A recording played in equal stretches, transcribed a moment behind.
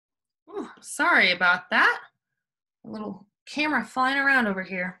Sorry about that. A little camera flying around over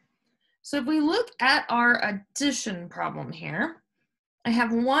here. So if we look at our addition problem here, I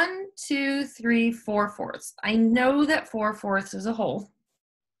have 1, 2, 3, 4/4. I know that 4/4 is a whole.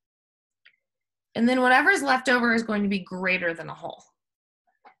 And then whatever's left over is going to be greater than a whole.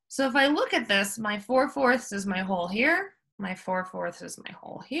 So if I look at this, my 4/4 is my whole here, my 4/4 is my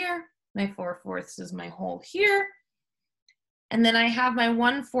whole here, my 4/4 is my whole here, and then I have my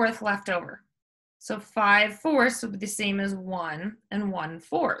 1/4 left over. So 5/4 would be the same as 1 and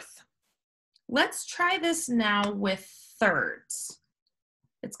 1/4. Let's try this now with thirds.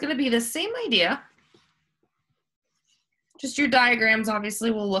 It's going to be the same idea, just your diagrams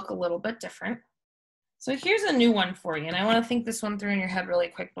obviously will look a little bit different. So here's a new one for you, and I want to think this one through in your head really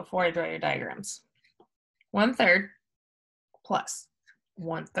quick before I draw your diagrams. 1/3 plus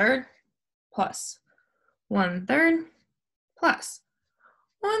 1/3 plus 1/3 plus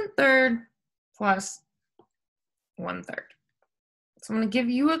 1/3 plus 1/3. So I'm going to give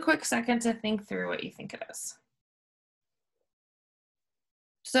you a quick second to think through what you think it is.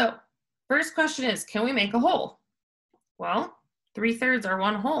 So first question is, can we make a whole? Well, 3/3 are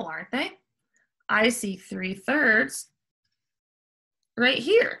one whole, aren't they? I see 3/3 right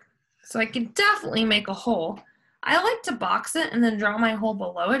here. So I can definitely make a whole. I like to box it and then draw my hole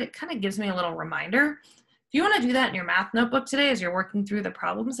below it. It kind of gives me a little reminder. If you want to do that in your math notebook today as you're working through the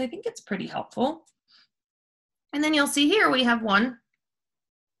problems, I think it's pretty helpful. And then you'll see here we have 1,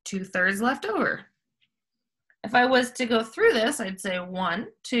 2/3 left over. If I was to go through this, I'd say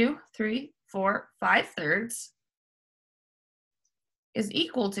 1, 2, 3, 4, 5/3 is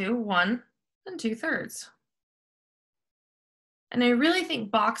equal to 1 and 2/3. And I really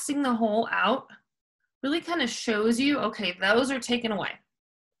think boxing the whole out really kind of shows you, okay, those are taken away.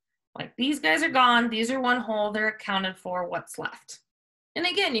 Like these guys are gone, these are one whole, they're accounted for, what's left. And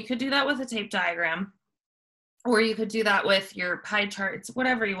again, you could do that with a tape diagram, or you could do that with your pie charts,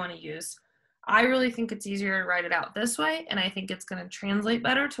 whatever you want to use. I really think it's easier to write it out this way, and I think it's going to translate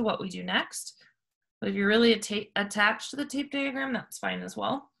better to what we do next. But if you're really attached to the tape diagram, that's fine as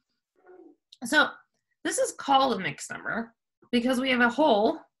well. So this is called a mixed number because we have a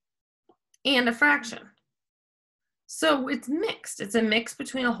whole and a fraction. So it's mixed. It's a mix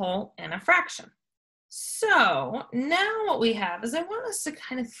between a whole and a fraction. So now what we have is I want us to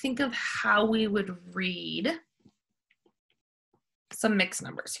kind of think of how we would read some mixed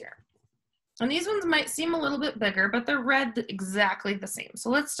numbers here. And these ones might seem a little bit bigger, but they're read exactly the same. So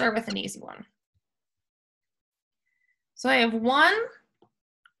let's start with an easy one. So I have 1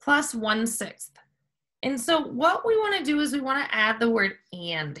 plus 1/6. And so what we want to do is we want to add the word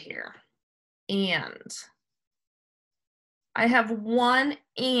and here. And. I have 1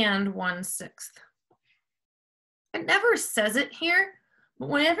 and 1/6. It never says it here, but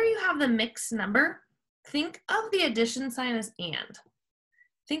whenever you have the mixed number, think of the addition sign as and.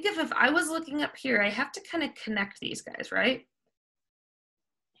 Think if I was looking up here, I have to kind of connect these guys, right?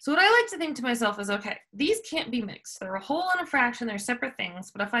 So what I like to think to myself is, okay, these can't be mixed. They're a whole and a fraction, they're separate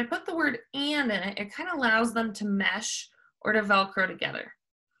things, but if I put the word and in it, it kind of allows them to mesh or to Velcro together.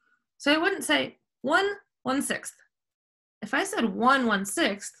 So I wouldn't say 1 1/6. If I said 1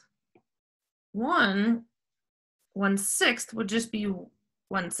 1/6, 1 1/6 would just be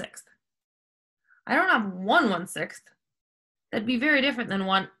 1/6. I don't have 1 1/6. That'd be very different than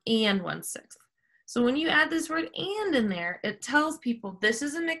 1 and 1/6. So when you add this word and in there, it tells people this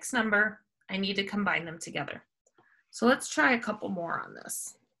is a mixed number. I need to combine them together. So let's try a couple more on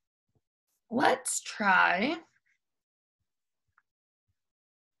this. Let's try,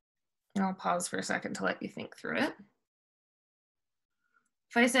 and I'll pause for a second to let you think through it.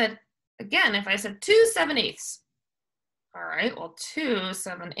 If I said, again, if I said 2 7/8, all right, well, 2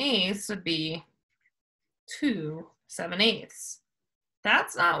 7/8 would be 2 7/8.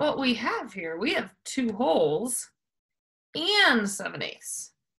 That's not what we have here. We have 2 wholes and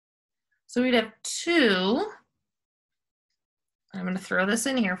 7/8. So we'd have 2, I'm going to throw this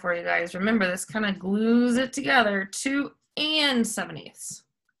in here for you guys. Remember, this kind of glues it together, 2 and 7/8.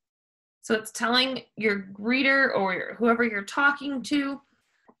 So it's telling your reader or whoever you're talking to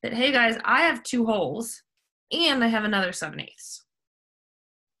that, hey guys, I have 2 wholes and I have another 7/8.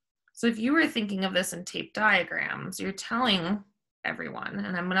 So if you were thinking of this in tape diagrams, you're telling everyone,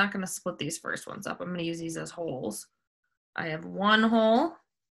 and I'm not going to split these first ones up. I'm going to use these as wholes. I have 1 whole,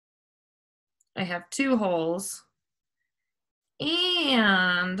 I have 2 wholes,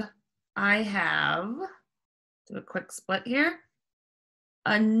 and I have, do a quick split here,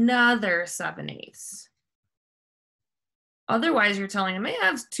 another 7/8. Otherwise, you're telling them, hey, I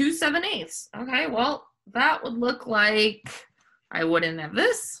have 2 7/8. Okay, well, that would look like I wouldn't have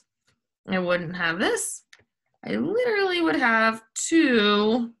this. I wouldn't have this. I literally would have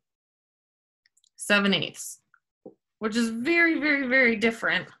 2 7/8, which is very, very, very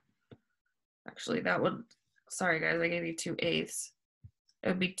different. Actually, that would, sorry guys, I gave you 2/8. It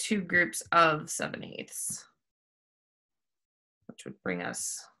would be 2 groups of 7/8, which would bring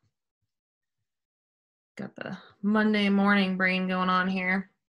us, got the Monday morning brain going on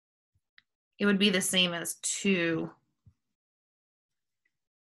here. It would be the same as 2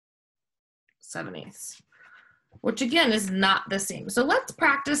 7/8, which again is not the same. So let's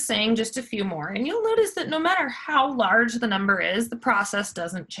practice saying just a few more, and you'll notice that no matter how large the number is, the process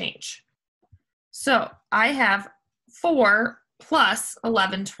doesn't change. So I have 4 plus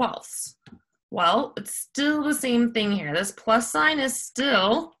 11/12. Well, it's still the same thing here. This plus sign is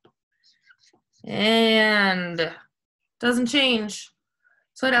still and, doesn't change.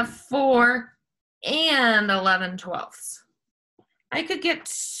 So I'd have 4 and 11/12. I could get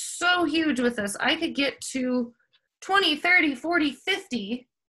so huge with this. I could get to 20, 30, 40, 50,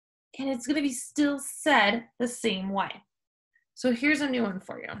 and it's going to be still said the same way. So here's a new one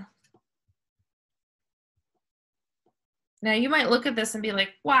for you. Now you might look at this and be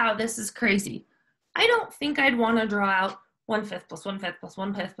like, wow, this is crazy. I don't think I'd want to draw out 1/5 plus 1/5 plus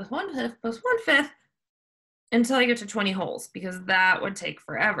 1/5 plus 1/5 plus 1/5 until I get to 20 holes, because that would take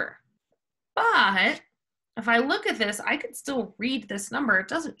forever. But if I look at this, I could still read this number. It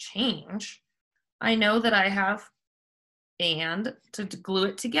doesn't change. I know that I have and to glue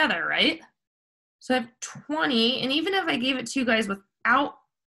it together, right? So I have 20, and even if I gave it to you guys without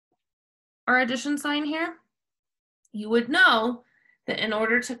our addition sign here, you would know that in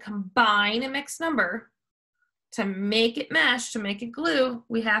order to combine a mixed number, to make it mesh, to make it glue,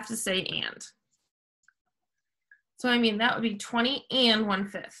 we have to say and. So I mean, that would be 20 and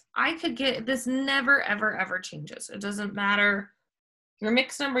 1/5. I could get, this never, ever, ever changes. It doesn't matter. Your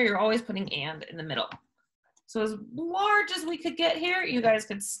mixed number, you're always putting and in the middle. So as large as we could get here, you guys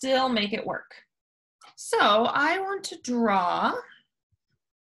could still make it work. So I want to draw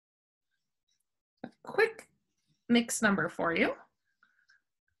a quick mixed number for you.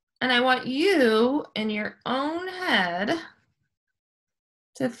 And I want you in your own head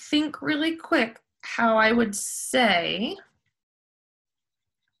to think really quick how I would say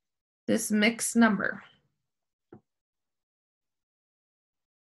this mixed number.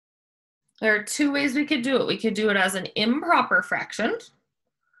 There are 2 ways we could do it. We could do it as an improper fraction,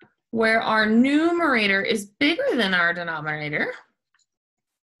 where our numerator is bigger than our denominator.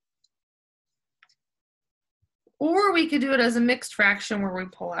 Or we could do it as a mixed fraction where we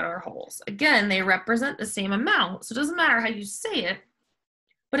pull out our holes. Again, they represent the same amount, so it doesn't matter how you say it.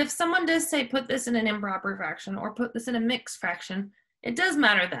 But if someone does say, put this in an improper fraction or put this in a mixed fraction, it does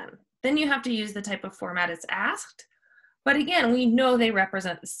matter then. Then you have to use the type of format it's asked. But again, we know they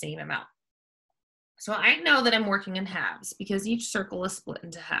represent the same amount. So I know that I'm working in halves because each circle is split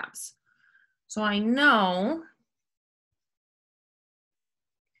into halves. So I know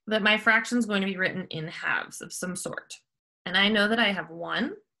that my fraction is going to be written in halves of some sort. And I know that I have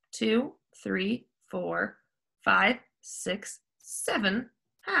 1, 2, 3, 4, 5, 6, 7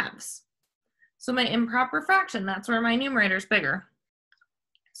 halves. So my improper fraction, that's where my numerator is bigger.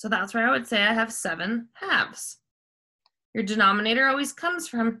 So that's where I would say I have 7 halves. Your denominator always comes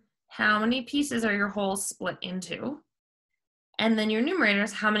from how many pieces are your holes split into. And then your numerator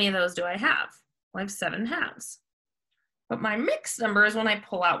is how many of those do I have? Well, I have 7 halves. But my mixed number is when I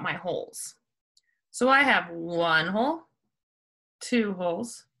pull out my holes. So I have 1 hole, 2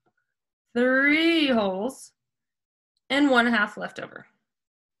 holes, 3 holes, and 1/2 left over.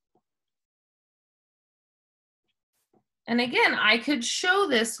 And again, I could show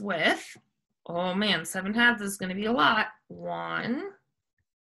this with, oh man, 7 halves is going to be a lot. 1,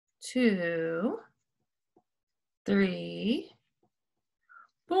 2, 3,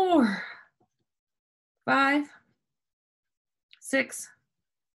 4, 5, 6,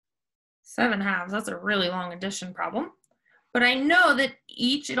 7 halves. That's a really long addition problem. But I know that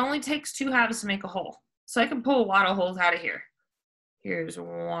it only takes 2 halves to make a hole. So I can pull a lot of holes out of here. Here's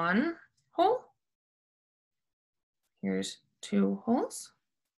 1 hole. Here's 2 holes.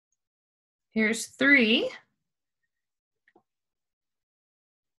 Here's 3.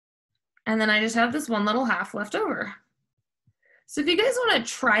 And then I just have this 1 little half left over. So if you guys want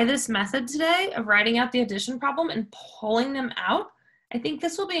to try this method today of writing out the addition problem and pulling them out, I think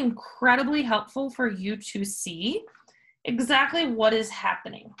this will be incredibly helpful for you to see exactly what is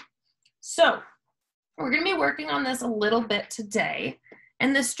happening. So we're going to be working on this a little bit today.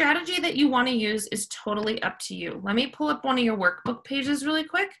 And the strategy that you want to use is totally up to you. Let me pull up one of your workbook pages really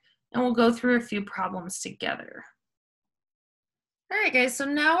quick, and we'll go through a few problems together. All right, guys, so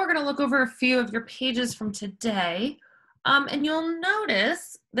now we're gonna look over a few of your pages from today. And you'll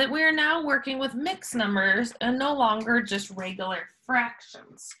notice that we are now working with mixed numbers and no longer just regular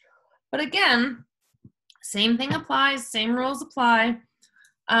fractions. But again, same thing applies, same rules apply.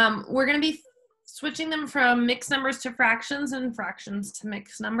 We're gonna be switching them from mixed numbers to fractions and fractions to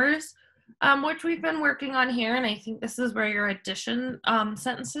mixed numbers, which we've been working on here, and I think this is where your addition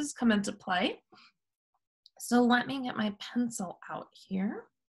sentences come into play. So let me get my pencil out here.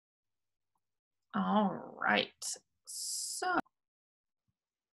 All right,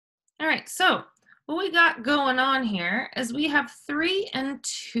 so what we got going on here is we have 3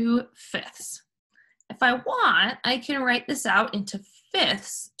 2/5. If I want, I can write this out into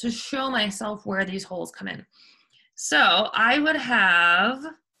fifths to show myself where these holes come in. So I would have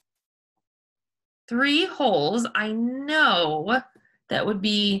 3 holes. I know that would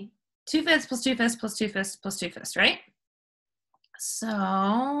be 2/5 plus 2/5 plus 2/5 plus 2/5, right?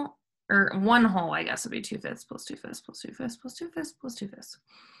 So, or 1 hole, I guess, would be 2/5 plus 2/5 plus 2/5 plus 2/5 plus 2/5.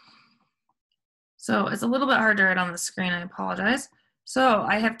 So it's a little bit hard to write on the screen, I apologize. So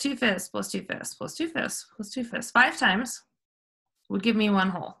I have 2/5 plus 2/5 plus 2/5 plus 2/5. 5 times would give me 1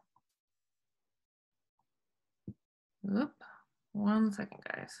 hole. Oop, 1 second,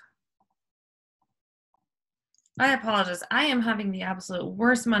 guys. I apologize. I am having the absolute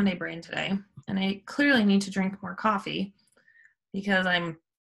worst Monday brain today, and I clearly need to drink more coffee because I'm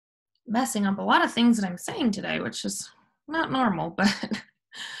messing up a lot of things that I'm saying today, which is not normal, but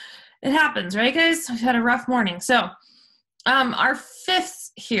it happens, right, guys? We've had a rough morning. So our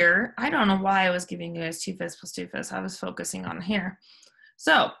fifths here, I don't know why I was giving you guys 2/5 plus 2/5. I was focusing on here.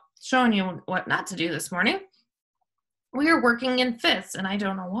 So showing you what not to do this morning. We are working in fifths, and I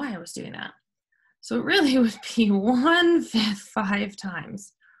don't know why I was doing that. So it really would be 1/5 5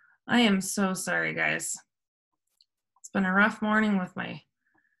 times. I am so sorry, guys. It's been a rough morning with my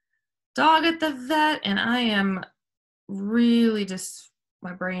dog at the vet, and I am really just,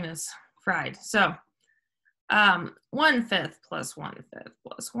 my brain is fried. So 1/5 plus 1/5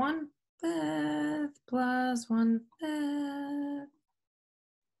 plus 1/5 plus 1/5,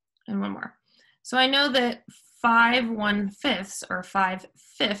 and 1 more. So I know that 5 1/5 or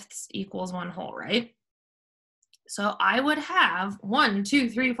 5/5 equals 1 whole, right? So I would have 1, 2,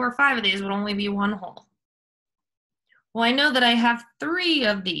 3, 4, 5 of these would only be 1 whole. Well, I know that I have 3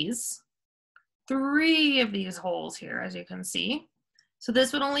 of these holes here, as you can see. So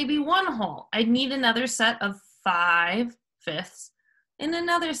this would only be 1 whole. I'd need another set of 5/5 and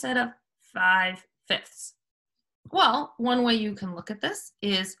another set of 5/5. Well, one way you can look at this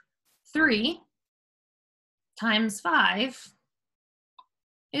is 3 times 5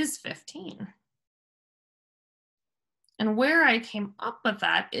 is 15. And where I came up with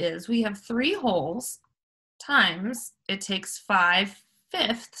that is we have 3 holes times it takes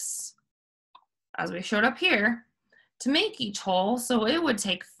 5/5, as we showed up here, to make each hole. So it would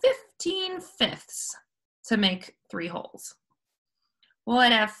take 15/5 to make 3 holes. Well,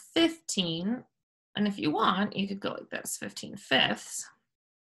 I'd have 15, and if you want, you could go like this, 15/5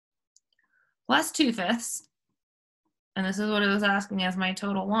 plus 2/5, and this is what it was asking as my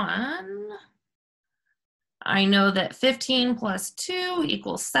total one. I know that 15 plus 2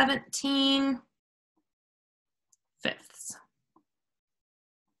 equals 17/5.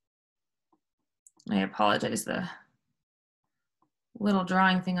 I apologize, the little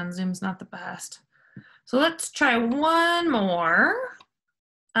drawing thing on Zoom's not the best. So let's try one more.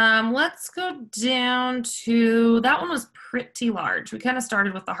 Let's go down to, that one was pretty large. We kind of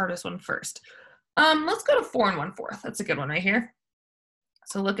started with the hardest one first. Let's go to 4 1/4. That's a good one right here.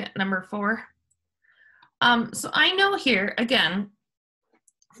 So look at number 4. So I know here, again,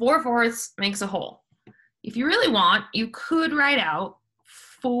 4/4 makes a whole. If you really want, you could write out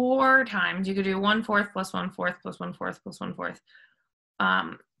 4 times. You could do 1/4 plus 1/4 plus 1/4 plus 1/4,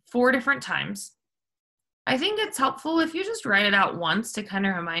 4 different times. I think it's helpful if you just write it out once to kind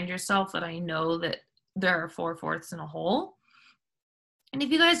of remind yourself that I know that there are 4/4 in a whole. And if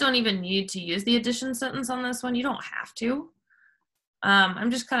you guys don't even need to use the addition sentence on this one, you don't have to.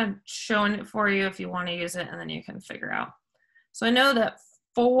 I'm just kind of showing it for you if you want to use it, and then you can figure out. So I know that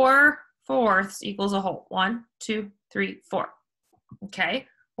 4/4 equals a whole. 1, 2, 3, 4. Okay,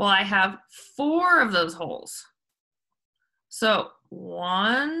 well, I have 4 of those holes. So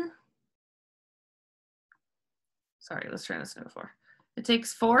let's turn this into 4. It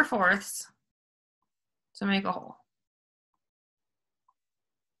takes 4/4 to make a whole.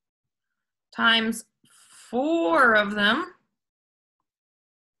 Times 4 of them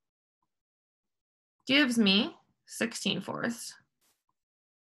gives me 16/4.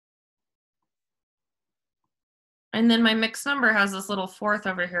 And then my mixed number has this little fourth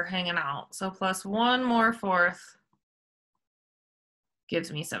over here hanging out. So plus one more fourth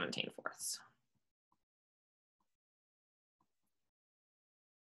gives me 17/4.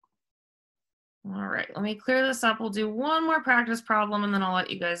 All right, let me clear this up. We'll do one more practice problem and then I'll let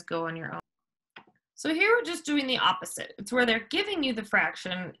you guys go on your own. So here we're just doing the opposite. It's where they're giving you the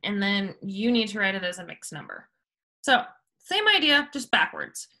fraction and then you need to write it as a mixed number. So same idea, just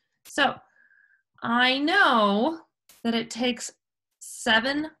backwards. So I know that it takes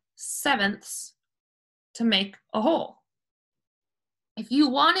 7/7 to make a whole. If you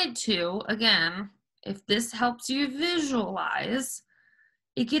wanted to, again, if this helps you visualize,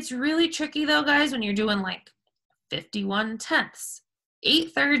 it gets really tricky though, guys, when you're doing like 51/10.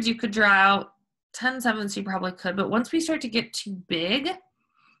 8/3 you could draw out, 10/7 you probably could, but once we start to get too big,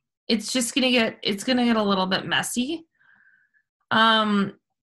 it's just gonna get a little bit messy.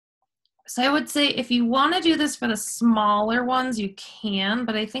 So I would say if you want to do this for the smaller ones, you can,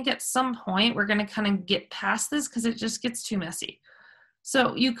 but I think at some point we're going to kind of get past this because it just gets too messy.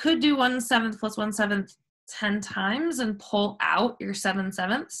 So you could do 1/7 plus 1/7 10 times and pull out your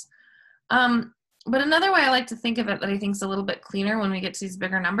 7/7. But another way I like to think of it that I think is a little bit cleaner when we get to these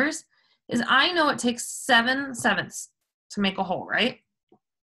bigger numbers is I know it takes 7/7 to make a whole, right?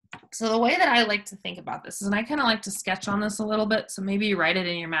 So the way that I like to think about this is, and I kind of like to sketch on this a little bit, so maybe you write it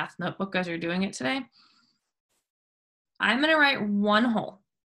in your math notebook as you're doing it today. I'm going to write one whole.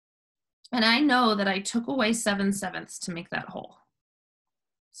 And I know that I took away 7/7 to make that whole.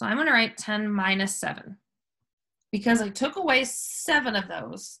 So I'm going to write 10 minus 7 because I took away 7 of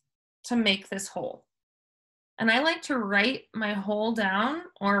those to make this whole. And I like to write my whole down,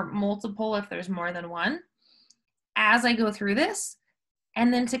 or multiple if there's more than one, as I go through this.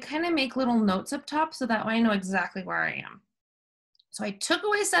 And then to kind of make little notes up top so that way I know exactly where I am. So I took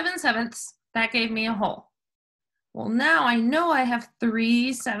away 7/7, that gave me a whole. Well, now I know I have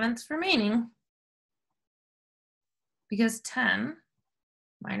 3/7 remaining because 10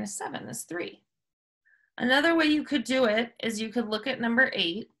 minus 7 is 3. Another way you could do it is you could look at number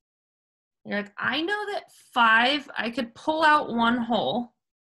 8. You're like, I know that 5, I could pull out one whole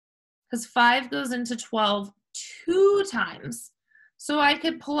because 5 goes into 12 2 times. So I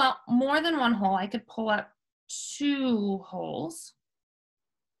could pull out more than one whole. I could pull out 2 wholes.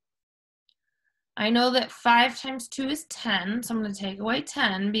 I know that 5 times 2 is 10, so I'm going to take away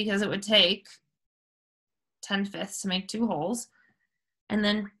 10 because it would take 10/5 to make 2 wholes. And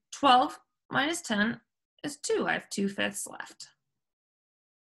then 12 minus 10 is 2. I have 2/5 left.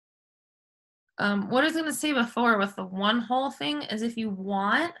 What I was going to say before with the one whole thing is if you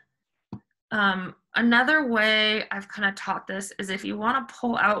want, another way I've kind of taught this is if you want to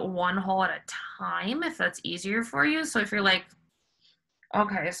pull out one whole at a time, if that's easier for you. So if you're like,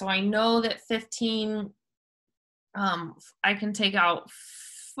 okay, so I know that 15, I can take out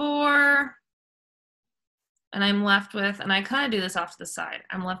 4, and I'm left with, and I kind of do this off to the side,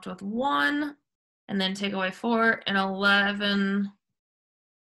 I'm left with 1, and then take away 4, and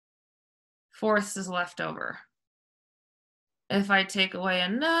 11/4 is left over. If I take away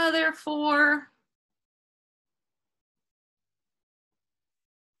another 4,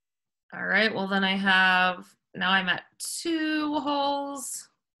 all right, well then I have, now I'm at 2 wholes,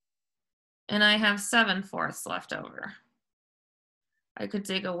 and I have 7/4 left over. I could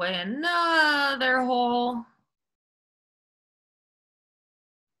take away another whole,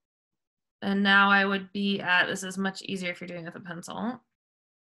 and now I would be at, this is much easier if you're doing it with a pencil.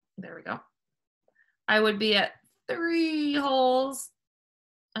 There we go. I would be at 3 wholes,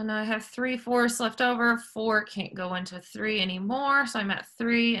 and I have 3/4 left over. 4 can't go into 3 anymore, so I'm at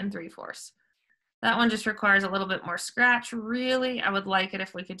 3 3/4. That one just requires a little bit more scratch. Really, I would like it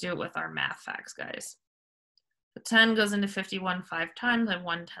if we could do it with our math facts, guys. The 10 goes into 51 5 times. I have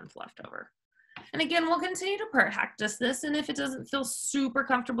 1/10 left over. And again, we'll continue to practice this, and if it doesn't feel super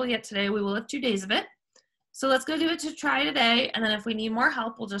comfortable yet today, we will have 2 days of it. So let's go do it to try today, and then if we need more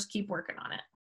help, we'll just keep working on it.